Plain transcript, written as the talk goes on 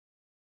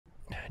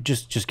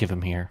Just give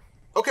him here.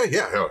 Okay,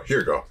 yeah, here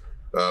you go.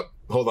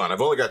 Hold on,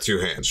 I've only got 2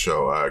 hands,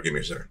 so give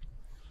me a second.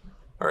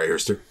 All right,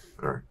 here's 2.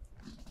 All right.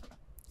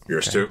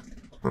 Here's 2.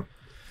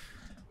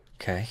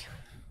 Okay.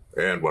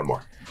 And 1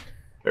 more.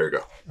 There you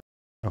go.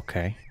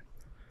 Okay.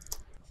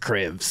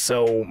 Kriv,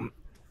 so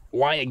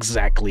why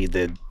exactly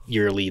did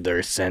your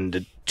leader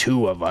send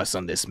 2 of us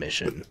on this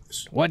mission?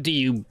 What do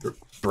you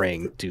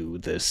bring to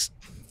this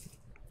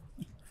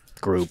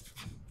group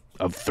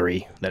of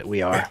 3 that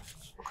we are?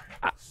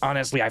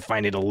 Honestly, I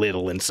find it a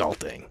little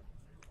insulting.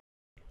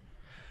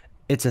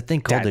 It's a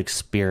thing called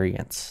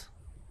experience.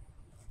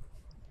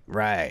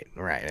 Right.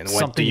 And what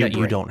something do you that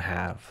bring? you don't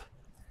have.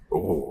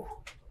 Ooh.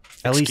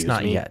 At least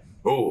not me? yet.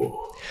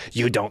 Ooh.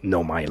 You don't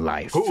know my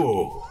life.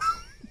 Ooh.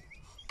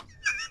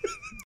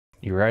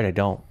 You're right, I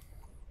don't.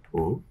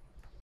 Ooh.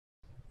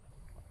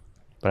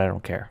 But I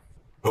don't care.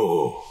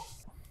 Ooh.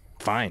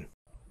 Fine.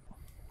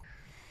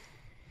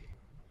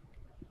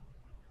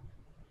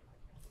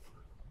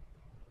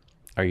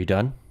 Are you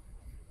done?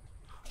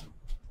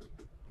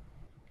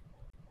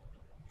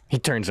 He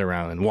turns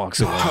around and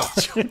walks away.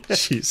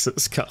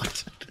 Jesus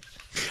God.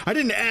 I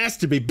didn't ask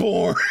to be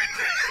born.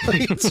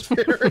 It's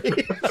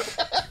very...